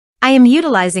I am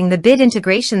utilizing the Bit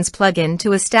Integrations plugin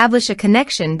to establish a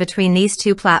connection between these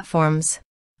two platforms.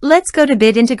 Let's go to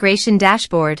Bit Integration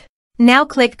Dashboard. Now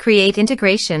click Create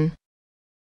Integration.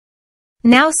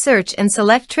 Now search and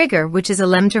select Trigger, which is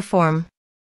Elementor Form.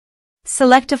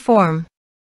 Select a form.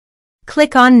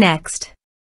 Click on Next.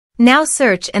 Now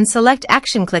search and select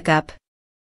Action ClickUp.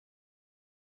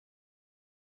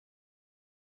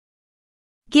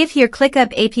 Give here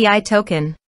ClickUp API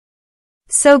token.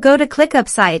 So go to ClickUp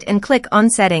site and click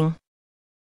on Setting.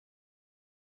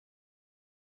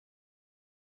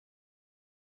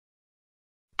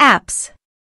 Apps.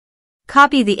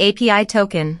 Copy the API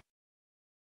token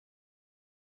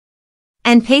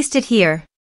and paste it here.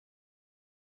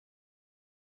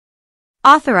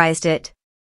 Authorized it.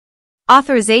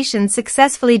 Authorization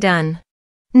successfully done.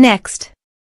 Next.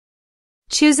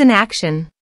 Choose an action.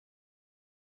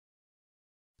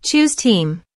 Choose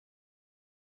team.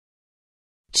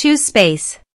 Choose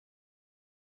space.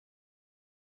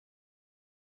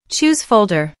 Choose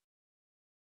folder.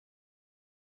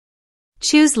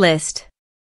 Choose list.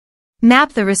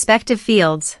 Map the respective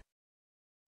fields.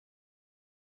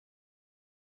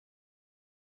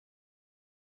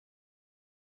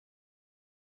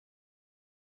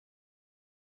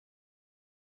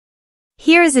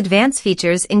 Here is advanced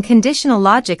features in conditional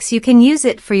logics. You can use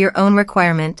it for your own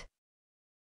requirement.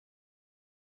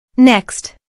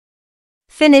 Next.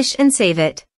 Finish and save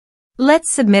it. Let's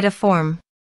submit a form.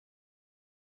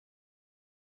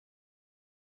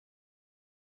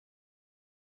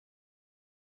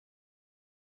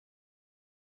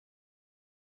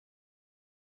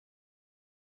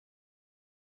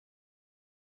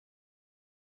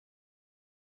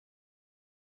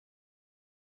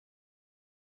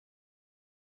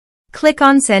 Click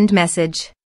on Send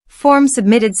Message. Form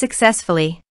submitted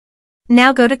successfully.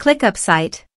 Now go to ClickUp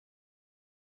site.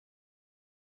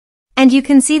 And you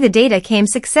can see the data came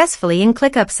successfully in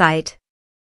ClickUp site.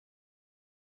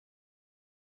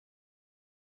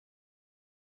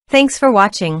 Thanks for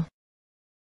watching.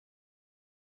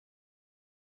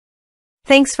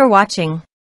 Thanks for watching.